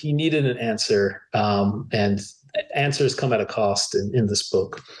needed an answer, and answers come at a cost in this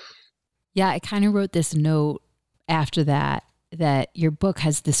book. Yeah, I kind of wrote this note after that your book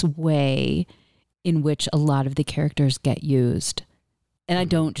has this way in which a lot of the characters get used. And I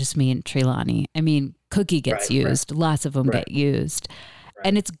don't just mean Trelawney. I mean, Cookie gets used. Right. Lots of them get used. Right.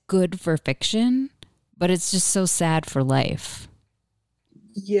 And it's good for fiction, but it's just so sad for life.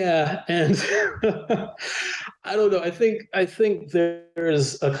 Yeah. And I don't know. I think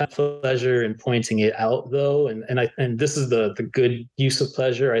there's a kind of pleasure in pointing it out, though, and this is the good use of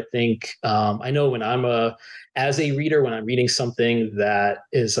pleasure. I think I know when as a reader, when I'm reading something that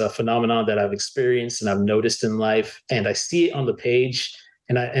is a phenomenon that I've experienced and I've noticed in life, and I see it on the page,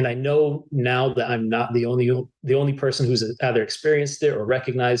 and I know now that I'm not the only person who's either experienced it or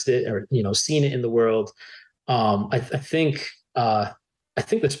recognized it or seen it in the world. I think. I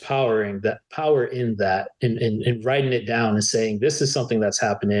think there's power in that in writing it down and saying this is something that's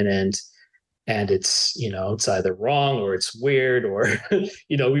happening, and it's either wrong or it's weird, or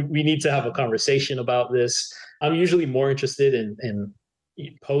we need to have a conversation about this. I'm usually more interested in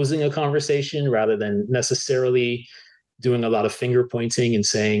posing a conversation rather than necessarily doing a lot of finger pointing and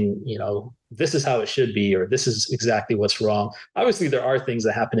saying, this is how it should be, or this is exactly what's wrong. Obviously, there are things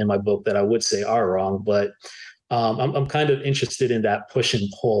that happen in my book that I would say are wrong, but I'm kind of interested in that push and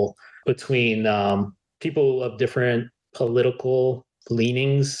pull between people of different political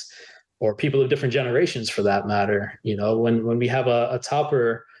leanings, or people of different generations for that matter. When we have a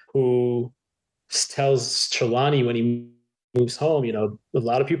topper who tells Trelawney when he moves home, a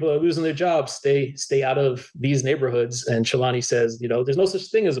lot of people are losing their jobs, stay out of these neighborhoods. And Trelawney says, there's no such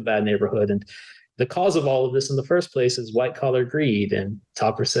thing as a bad neighborhood. And the cause of all of this in the first place is white collar greed. And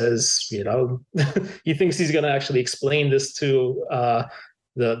Topper says, he thinks he's going to actually explain this to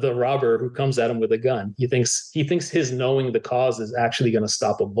the robber who comes at him with a gun. He thinks his knowing the cause is actually going to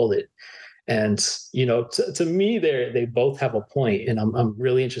stop a bullet. And to me, they both have a point, and I'm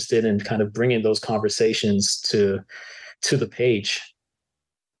really interested in kind of bringing those conversations to the page.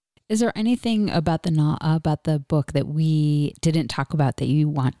 Is there anything about the book that we didn't talk about that you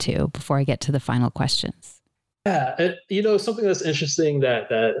want to before I get to the final questions? Yeah, something that's interesting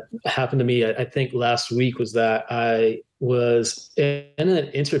that happened to me, I think last week, was that I was in an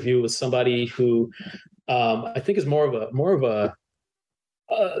interview with somebody who I think is more of a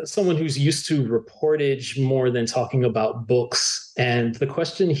someone who's used to reportage more than talking about books. And the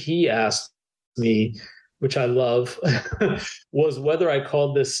question he asked me, which I love, was whether I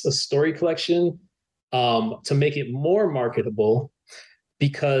called this a story collection to make it more marketable,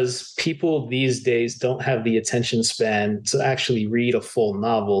 because people these days don't have the attention span to actually read a full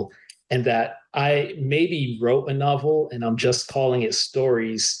novel, and that I maybe wrote a novel and I'm just calling it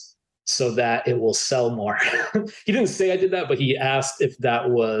stories so that it will sell more. He didn't say I did that, but he asked if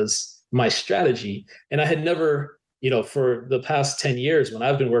that was my strategy. And I had never, for the past 10 years, when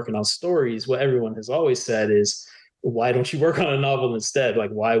I've been working on stories, what everyone has always said is, why don't you work on a novel instead?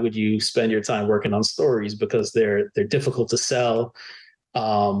 Like, why would you spend your time working on stories? Because they're difficult to sell.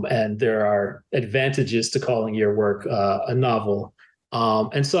 And there are advantages to calling your work a novel.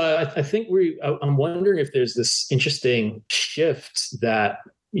 And so I think I'm wondering if there's this interesting shift that,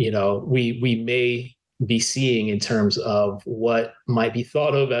 we may be seeing in terms of what might be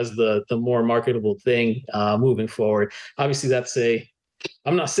thought of as the more marketable thing moving forward. Obviously,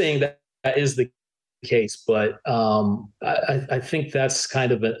 I'm not saying that is the case, but I think that's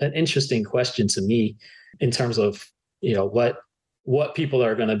kind of an interesting question to me in terms of, what people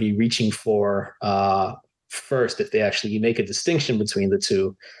are going to be reaching for first, if they actually make a distinction between the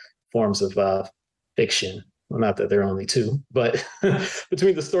two forms of fiction. Well, not that there are only two, but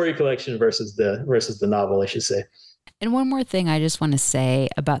between the story collection versus the novel, I should say. And one more thing I just want to say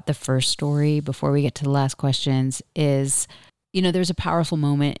about the first story before we get to the last questions is, there's a powerful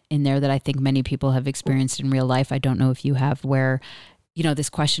moment in there that I think many people have experienced in real life. I don't know if you have, where, this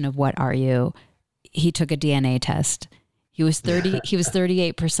question of what are you? He took a DNA test. He was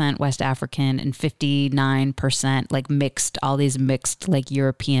 38% West African and 59% like mixed, all these mixed like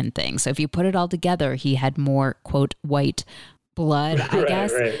European things. So if you put it all together, he had more, quote, white blood, I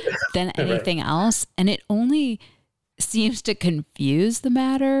guess, than anything else. And it only seems to confuse the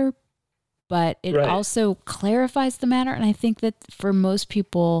matter, but it also clarifies the matter. And I think that for most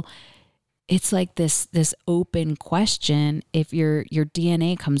people, it's like this open question. If your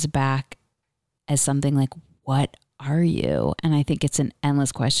DNA comes back as something like, what are you? And I think it's an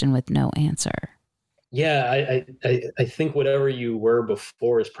endless question with no answer. Yeah, I think whatever you were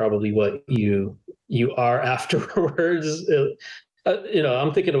before is probably what you are afterwards.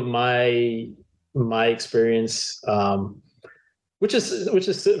 I'm thinking of my experience, which is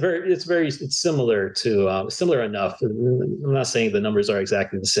it's similar to similar enough. I'm not saying the numbers are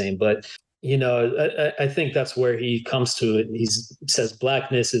exactly the same, but I think that's where he comes to it. He says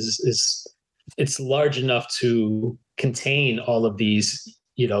blackness is it's large enough to contain all of these,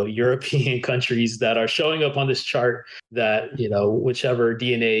 European countries that are showing up on this chart that, whichever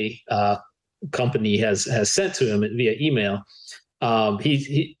DNA company has sent to him via email.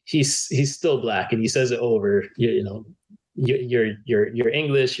 He's still black, and he says it over. You're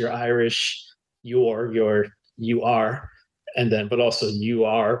English, you're Irish, you are, and then but also you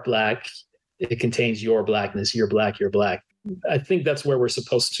are black. It contains your blackness. You're black. You're black. I think that's where we're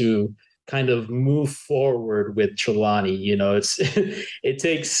supposed to kind of move forward with Trelawney. It's it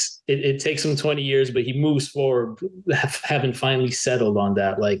takes him 20 years, but he moves forward, having finally settled on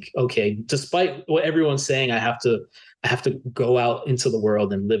that. Like, okay, despite what everyone's saying, I have to go out into the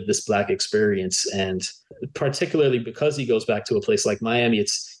world and live this black experience. And particularly because he goes back to a place like Miami,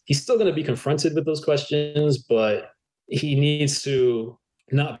 he's still going to be confronted with those questions, but he needs to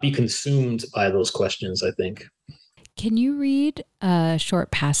not be consumed by those questions, I think. Can you read a short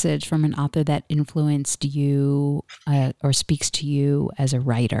passage from an author that influenced you or speaks to you as a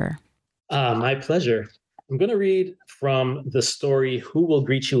writer? My pleasure. I'm going to read from the story Who Will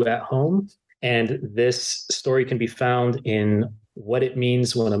Greet You at Home? And this story can be found in What It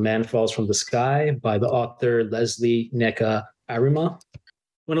Means When a Man Falls from the Sky by the author Leslie Neka Arima.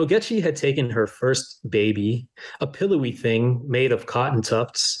 When Ogechi had taken her first baby, a pillowy thing made of cotton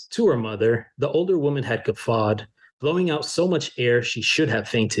tufts, to her mother, the older woman had guffawed, blowing out so much air she should have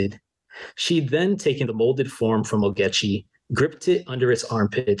fainted. She'd then taken the molded form from Ogechi, gripped it under its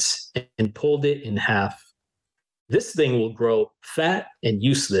armpits, and pulled it in half. This thing will grow fat and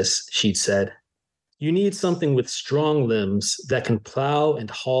useless, she'd said. You need something with strong limbs that can plow and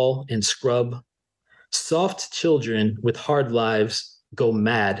haul and scrub. Soft children with hard lives go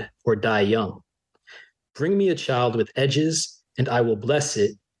mad or die young. Bring me a child with edges, and I will bless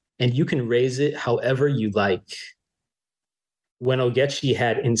it, and you can raise it however you like. When Ogechi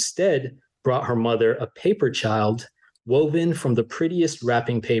had instead brought her mother a paper child woven from the prettiest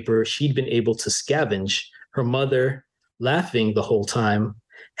wrapping paper she'd been able to scavenge, her mother, laughing the whole time,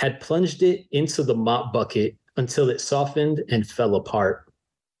 had plunged it into the mop bucket until it softened and fell apart.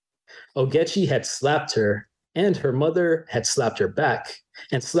 Ogechi had slapped her, and her mother had slapped her back,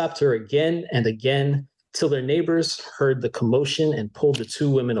 and slapped her again and again, till their neighbors heard the commotion and pulled the two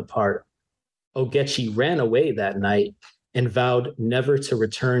women apart. Ogechi ran away that night and vowed never to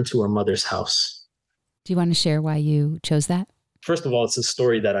return to her mother's house. Do you want to share why you chose that? First of all, it's a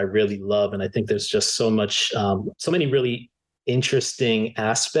story that I really love, and I think there's just so many really interesting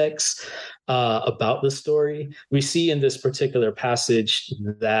aspects about the story. We see in this particular passage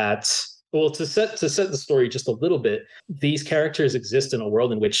that, well, to set the story just a little bit, these characters exist in a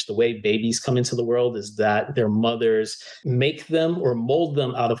world in which the way babies come into the world is that their mothers make them or mold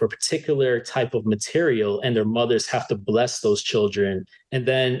them out of a particular type of material, and their mothers have to bless those children. And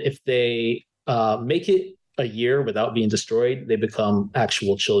then if they make it a year without being destroyed, they become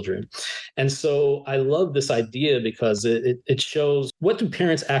actual children. And so I love this idea because it shows, what do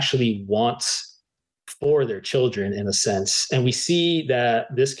parents actually want for their children, in a sense. And we see that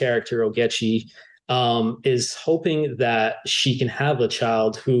this character, Ogechi, is hoping that she can have a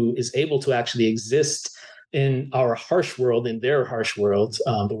child who is able to actually exist in our harsh world, in their harsh world,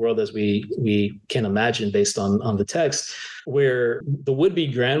 the world as we can imagine based on the text, where the would-be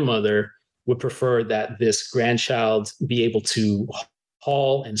grandmother would prefer that this grandchild be able to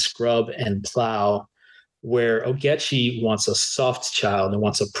haul and scrub and plow, where Ogechi wants a soft child and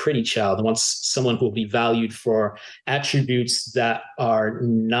wants a pretty child and wants someone who will be valued for attributes that are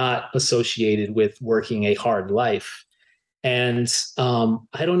not associated with working a hard life. And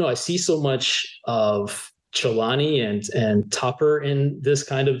I don't know, I see so much of Trelawney and Topper in this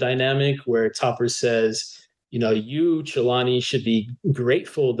kind of dynamic, where Topper says, you, Trelawney, should be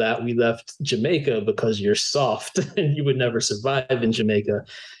grateful that we left Jamaica because you're soft and you would never survive in Jamaica.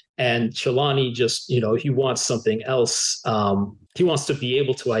 And Trelawney just, he wants something else. He wants to be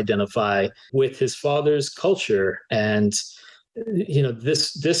able to identify with his father's culture. And,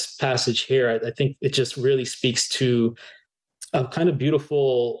 this passage here, I think it just really speaks to a kind of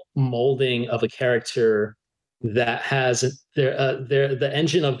beautiful molding of a character that has the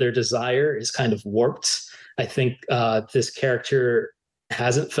engine of their desire is kind of warped. I think this character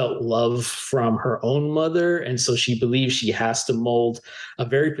hasn't felt love from her own mother, and so she believes she has to mold a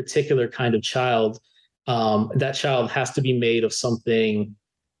very particular kind of child. That child has to be made of something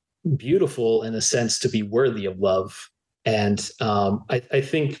beautiful, in a sense, to be worthy of love. And I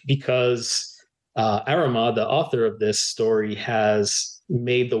think because Arima, the author of this story, has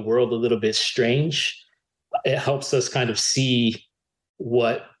made the world a little bit strange, it helps us kind of see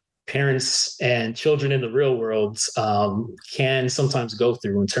what parents and children in the real world can sometimes go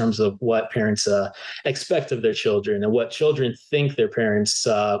through in terms of what parents expect of their children and what children think their parents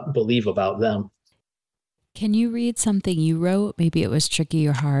believe about them. Can you read something you wrote? Maybe it was tricky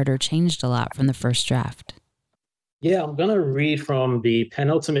or hard or changed a lot from the first draft. Yeah, I'm going to read from the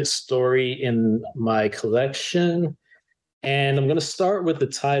penultimate story in my collection. And I'm going to start with the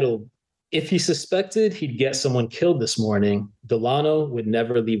title. If he suspected he'd get someone killed this morning, Delano would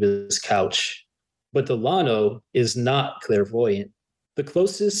never leave his couch. But Delano is not clairvoyant. The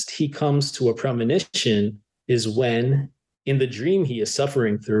closest he comes to a premonition is when, in the dream he is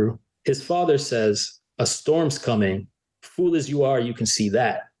suffering through, his father says, "A storm's coming. Fool as you are, you can see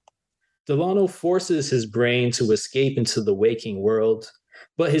that." Delano forces his brain to escape into the waking world,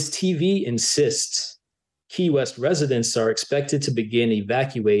 but his TV insists. Key West residents are expected to begin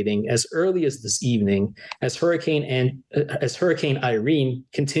evacuating as early as this evening as Hurricane Irene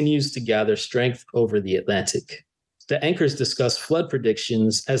continues to gather strength over the Atlantic. The anchors discuss flood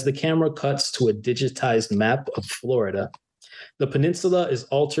predictions as the camera cuts to a digitized map of Florida. The peninsula is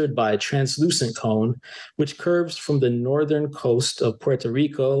altered by a translucent cone, which curves from the northern coast of Puerto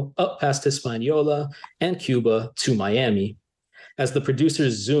Rico up past Hispaniola and Cuba to Miami. As the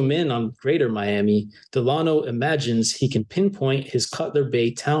producers zoom in on Greater Miami, Delano imagines he can pinpoint his Cutler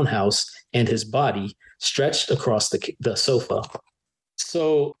Bay townhouse and his body stretched across the sofa.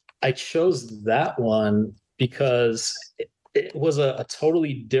 So I chose that one because it was a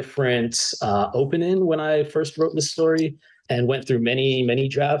totally different opening when I first wrote this story and went through many, many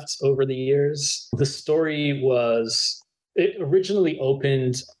drafts over the years. The story it originally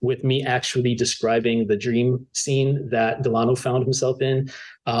opened with me actually describing the dream scene that Delano found himself in,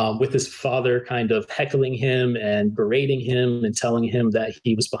 with his father kind of heckling him and berating him and telling him that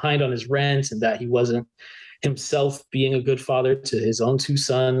he was behind on his rent and that he wasn't himself being a good father to his own two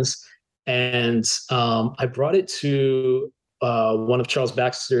sons. And I brought it to one of Charles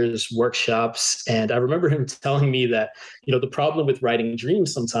Baxter's workshops. And I remember him telling me that, the problem with writing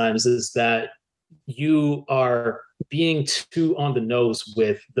dreams sometimes is that you are being too on the nose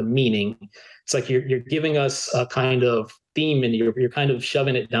with the meaning. It's like you're giving us a kind of theme and you're kind of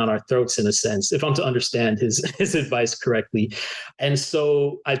shoving it down our throats in a sense, if I'm to understand his advice correctly. And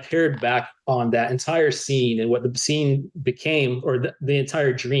so I pared back on that entire scene, and what the scene became, or the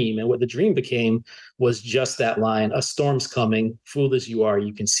entire dream, and what the dream became was just that line: "A storm's coming, fool as you are,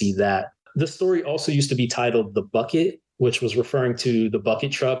 you can see that." The story also used to be titled "The Bucket," which was referring to the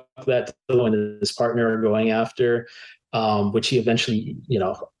bucket truck that Delano and his partner are going after, which he eventually,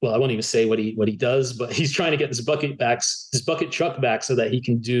 I won't even say what he does, but he's trying to get this bucket truck back so that he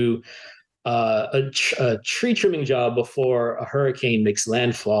can do a tree trimming job before a hurricane makes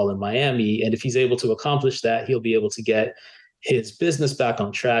landfall in Miami. And if he's able to accomplish that, he'll be able to get his business back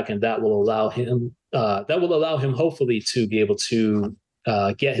on track, and that will allow him hopefully to be able to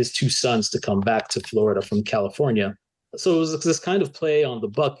get his two sons to come back to Florida from California. So it was this kind of play on the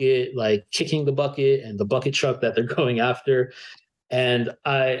bucket, like kicking the bucket and the bucket truck that they're going after. And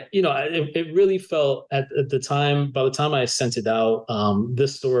it really felt at the time, by the time I sent it out,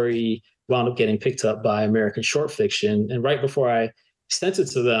 this story wound up getting picked up by American Short Fiction. And right before I sent it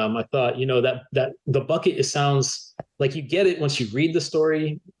to them, I thought, that the bucket, it sounds like you get it once you read the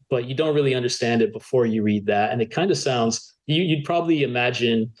story, but you don't really understand it before you read that. And it kind of sounds, you'd probably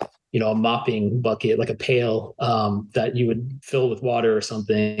imagine a mopping bucket, like a pail that you would fill with water or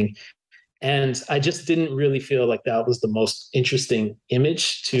something. And I just didn't really feel like that was the most interesting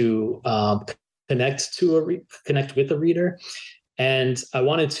image to connect with a reader. And I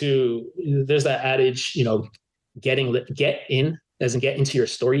wanted to, there's that adage, get in, as in get into your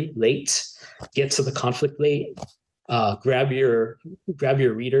story late, get to the conflict late, grab your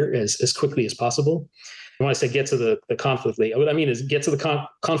reader as quickly as possible. When I say get to the conflict late, what I mean is get to the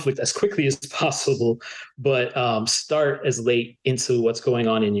conflict as quickly as possible, but start as late into what's going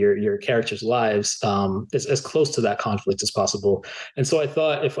on in your characters' lives, as close to that conflict as possible. And so I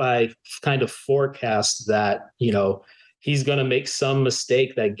thought, if I kind of forecast that, he's going to make some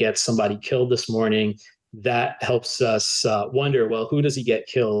mistake that gets somebody killed this morning, that helps us wonder, well, who does he get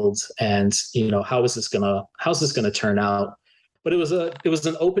killed, and how's this gonna turn out? But it was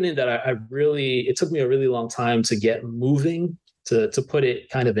an opening that it took me a really long time to get moving, to put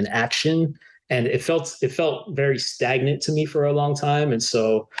it kind of in action. And it felt very stagnant to me for a long time. And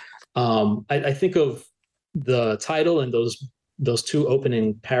so I think of the title and those two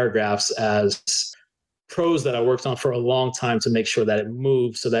opening paragraphs as prose that I worked on for a long time to make sure that it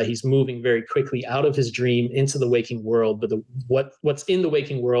moves, so that he's moving very quickly out of his dream into the waking world. But what's in the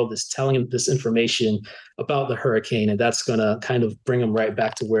waking world is telling him this information about the hurricane, and that's going to kind of bring him right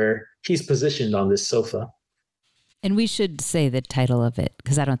back to where he's positioned on this sofa. And we should say the title of it,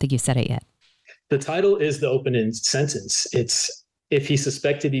 because I don't think you said it yet. The title is the opening sentence. It's, "If he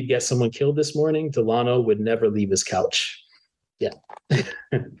suspected he'd get someone killed this morning, Delano would never leave his couch." Yeah.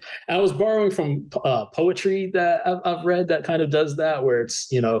 I was borrowing from poetry that I've read that kind of does that, where it's,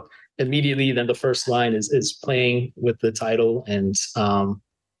 immediately then the first line is playing with the title. And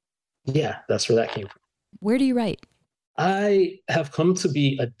yeah, that's where that came from. Where do you write? I have come to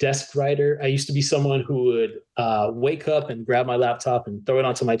be a desk writer. I used to be someone who would wake up and grab my laptop and throw it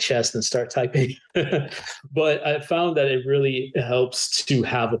onto my chest and start typing. But I found that it really helps to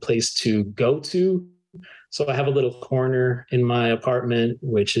have a place to go to. So I have a little corner in my apartment,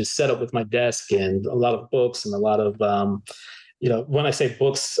 which is set up with my desk and a lot of books and a lot of, when I say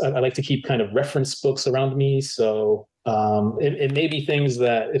books, I like to keep kind of reference books around me. So it may be things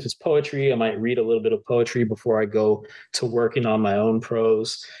that if it's poetry, I might read a little bit of poetry before I go to working on my own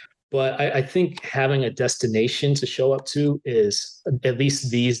prose. But I think having a destination to show up to is, at least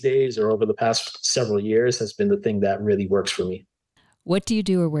these days or over the past several years, has been the thing that really works for me. What do you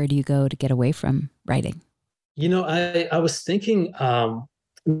do or where do you go to get away from writing? I was thinking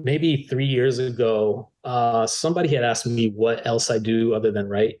maybe 3 years ago, somebody had asked me what else I do other than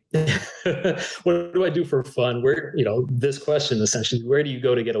write. What do I do for fun? This question essentially, where do you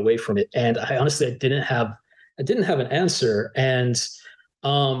go to get away from it? And I honestly, I didn't have an answer. And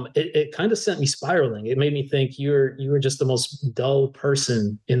it kind of sent me spiraling. It made me think you were just the most dull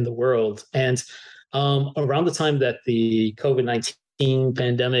person in the world. And around the time that the COVID-19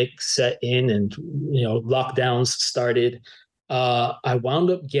 pandemic set in and lockdowns started, I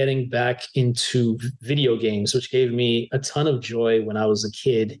wound up getting back into video games, which gave me a ton of joy when I was a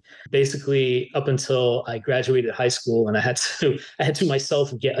kid. Basically, up until I graduated high school, and I had to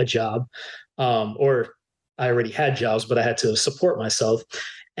myself get a job, or I already had jobs, but I had to support myself.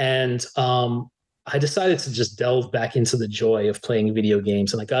 And I decided to just delve back into the joy of playing video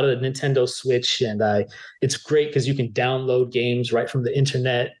games. And I got a Nintendo Switch, and it's great because you can download games right from the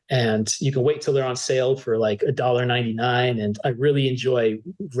internet, and you can wait till they're on sale for like $1.99. And I really enjoy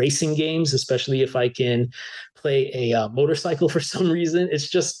racing games, especially if I can play a motorcycle for some reason. It's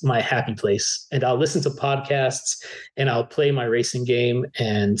just my happy place. And I'll listen to podcasts and I'll play my racing game.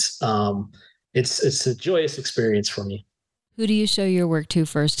 And it's a joyous experience for me. Who do you show your work to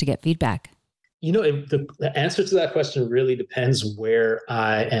first to get feedback? The answer to that question really depends where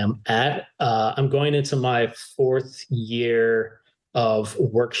I am at. I'm going into my 4th year of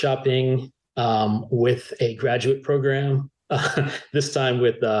workshopping with a graduate program, this time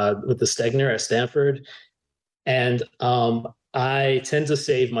with the Stegner at Stanford. And I tend to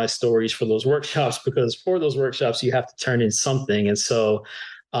save my stories for those workshops, because for those workshops, you have to turn in something. And so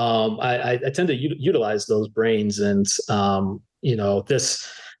I tend to utilize those brains. And,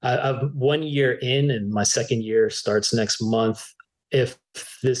 I'm 1 year in, and my 2nd year starts next month. If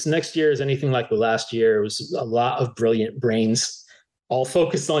this next year is anything like the last year, it was a lot of brilliant brains all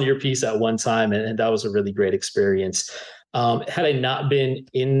focused on your piece at one time. And that was a really great experience. Had I not been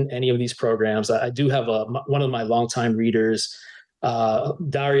in any of these programs, I do have one of my longtime readers,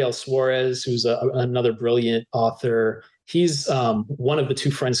 Dariel Suarez, who's another brilliant author. He's one of the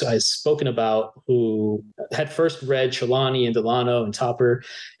 2 friends who I've spoken about who had first read Trelawney and Delano and Topper.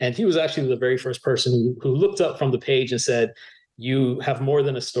 And he was actually the very first person who looked up from the page and said, "You have more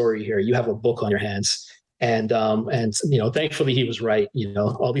than a story here. You have a book on your hands." And thankfully he was right,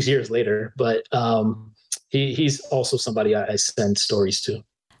 all these years later. But he's also somebody I send stories to.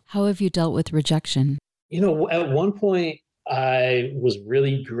 How have you dealt with rejection? At one point I was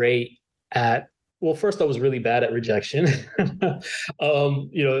really great at, well, first I was really bad at rejection,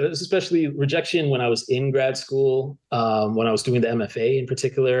 especially rejection when I was in grad school, when I was doing the MFA in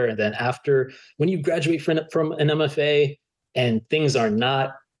particular. And then after, when you graduate from an MFA and things are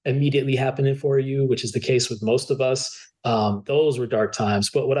not immediately happening for you, which is the case with most of us, those were dark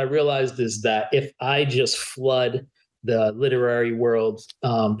times. But what I realized is that if I just flood the literary world,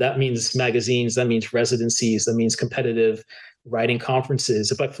 that means magazines, that means residencies, that means competitive writing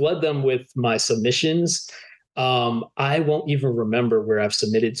conferences. If I flood them with my submissions, I won't even remember where I've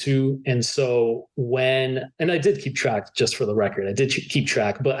submitted to. And so and I did keep track, just for the record, I did keep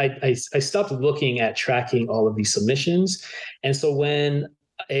track, but I stopped looking at tracking all of these submissions. And so when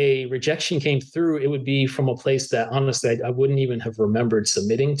a rejection came through, it would be from a place that honestly I wouldn't even have remembered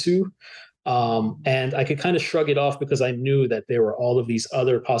submitting to. And I could kind of shrug it off because I knew that there were all of these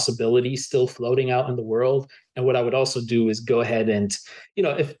other possibilities still floating out in the world. And what I would also do is go ahead and,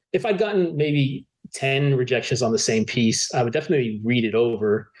 if I'd gotten maybe 10 rejections on the same piece, I would definitely read it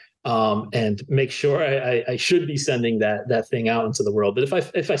over and make sure I should be sending that thing out into the world. But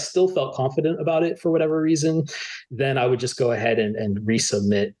if I still felt confident about it for whatever reason, then I would just go ahead and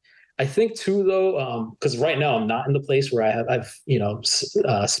resubmit. I think too, though, because right now I'm not in the place where I've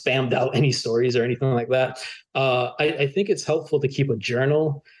spammed out any stories or anything like that. I think it's helpful to keep a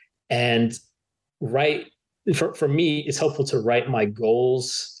journal and write. For me, it's helpful to write my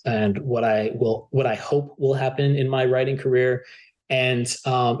goals and what I hope will happen in my writing career, and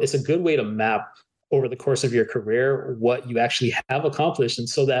it's a good way to map over the course of your career what you actually have accomplished. And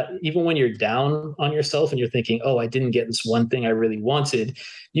so that even when you're down on yourself and you're thinking, oh, I didn't get this one thing I really wanted,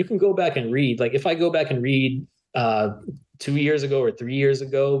 you can go back and read. Like if I go back and read 2 years ago or 3 years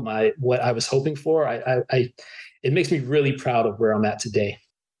ago, what I was hoping for, it makes me really proud of where I'm at today.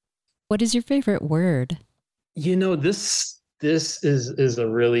 What is your favorite word? This is a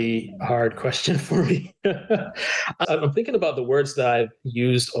really hard question for me. I'm thinking about the words that I've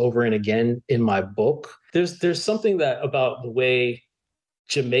used over and again in my book. There's something about the way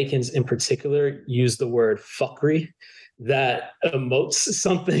Jamaicans in particular use the word fuckery that emotes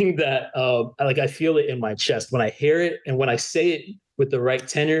something that I feel it in my chest when I hear it, and when I say it with the right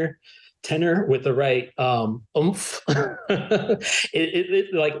tenor with the right oomph,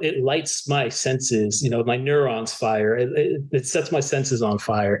 it lights my senses. My neurons fire. It sets my senses on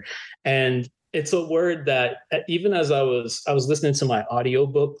fire, and it's a word that even as I was listening to my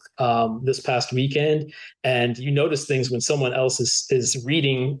audiobook this past weekend, and you notice things when someone else is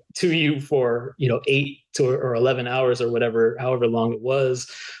reading to you for 8 or 11 hours or however long it was,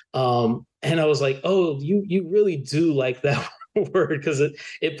 and I was like, oh, you really do like that word, because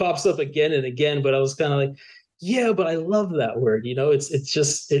it pops up again and again. But I was kind of like, yeah, but I love that word. It's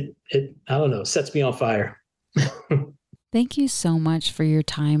just I don't know, sets me on fire. Thank you so much for your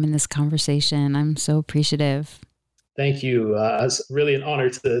time in this conversation. I'm so appreciative. Thank you. It's really an honor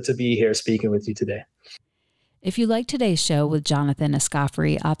to be here speaking with you today. If you like today's show with Jonathan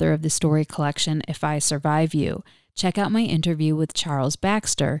Escoffery, author of the story collection If I Survive You, check out my interview with Charles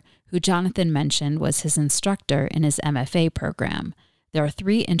Baxter, who Jonathan mentioned was his instructor in his MFA program. There are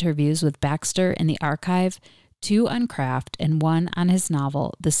 3 interviews with Baxter in the archive, 2 on craft and 1 on his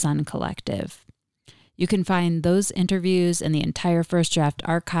novel, The Sun Collective. You can find those interviews and the entire First Draft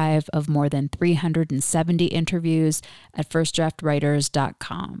archive of more than 370 interviews at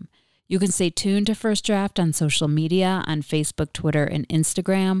firstdraftwriters.com. You can stay tuned to First Draft on social media on Facebook, Twitter, and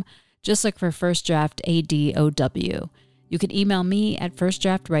Instagram. Just look for First Draft ADOW. You can email me at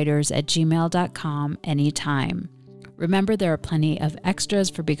firstdraftwriters@gmail.com anytime. Remember, there are plenty of extras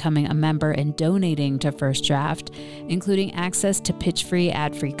for becoming a member and donating to First Draft, including access to pitch-free,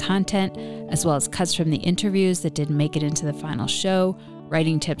 ad-free content, as well as cuts from the interviews that didn't make it into the final show,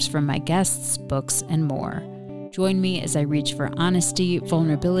 writing tips from my guests, books, and more. Join me as I reach for honesty,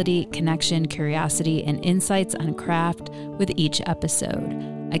 vulnerability, connection, curiosity, and insights on craft with each episode.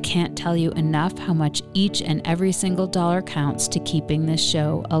 I can't tell you enough how much each and every single dollar counts to keeping this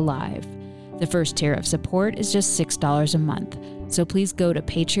show alive. The first tier of support is just $6 a month, so please go to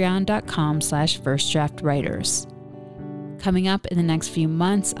patreon.com/firstdraftwriters. Coming up in the next few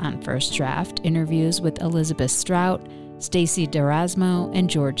months on First Draft, interviews with Elizabeth Strout, Stacey D'Erasmo, and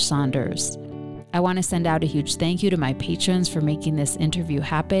George Saunders. I want to send out a huge thank you to my patrons for making this interview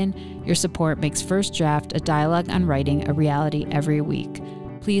happen. Your support makes First Draft, a dialogue on writing, a reality every week.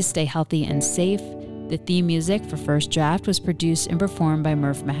 Please stay healthy and safe. The theme music for First Draft was produced and performed by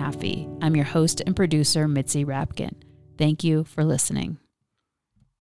Murph Mahaffey. I'm your host and producer, Mitzi Rapkin. Thank you for listening.